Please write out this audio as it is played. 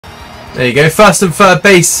There you go. First and third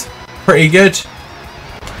base. Pretty good.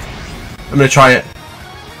 I'm going to try it.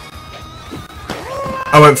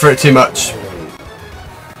 I went for it too much.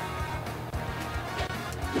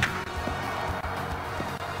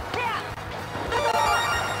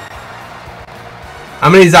 How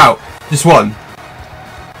many's out? Just one?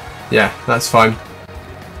 Yeah, that's fine.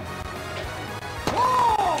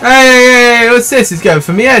 Hey, what's this? He's going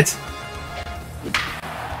for me head.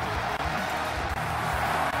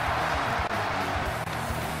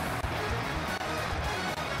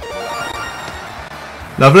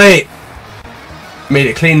 Lovely. Made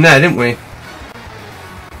it clean there, didn't we?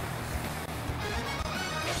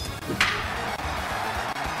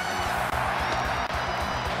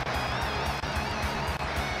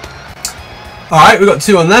 Alright, we got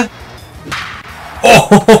 2 on there.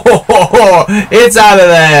 Oh, it's out of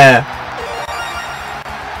there.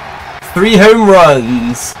 3 home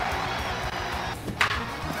runs.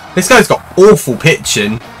 This guy's got awful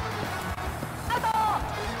pitching.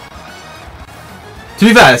 To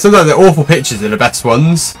be fair, sometimes the awful pitches are the best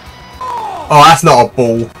ones. Oh, that's not a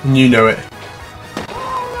ball, and you know it.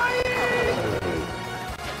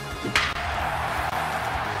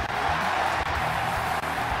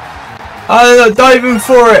 Oh, they're not diving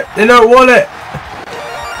for it. They don't want it.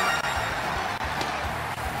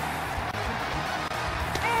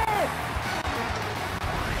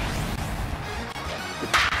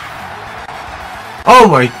 Oh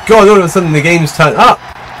my god, all of a sudden the game's turned up.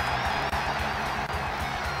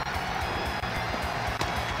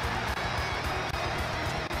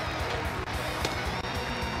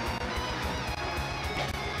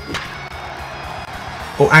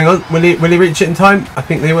 Oh, hang on. Will he reach it in time? I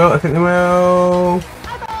think they will. I think they will.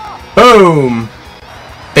 Boom!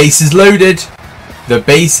 Base is loaded. The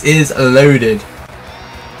base is loaded.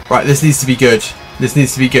 Right, this needs to be good. This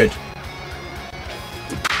needs to be good.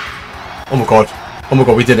 Oh my god. Oh my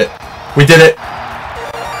god, we did it. We did it.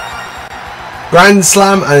 Grand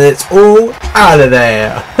slam, and it's all out of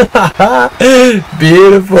there.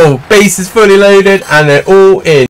 Beautiful. Base is fully loaded, and they're all in.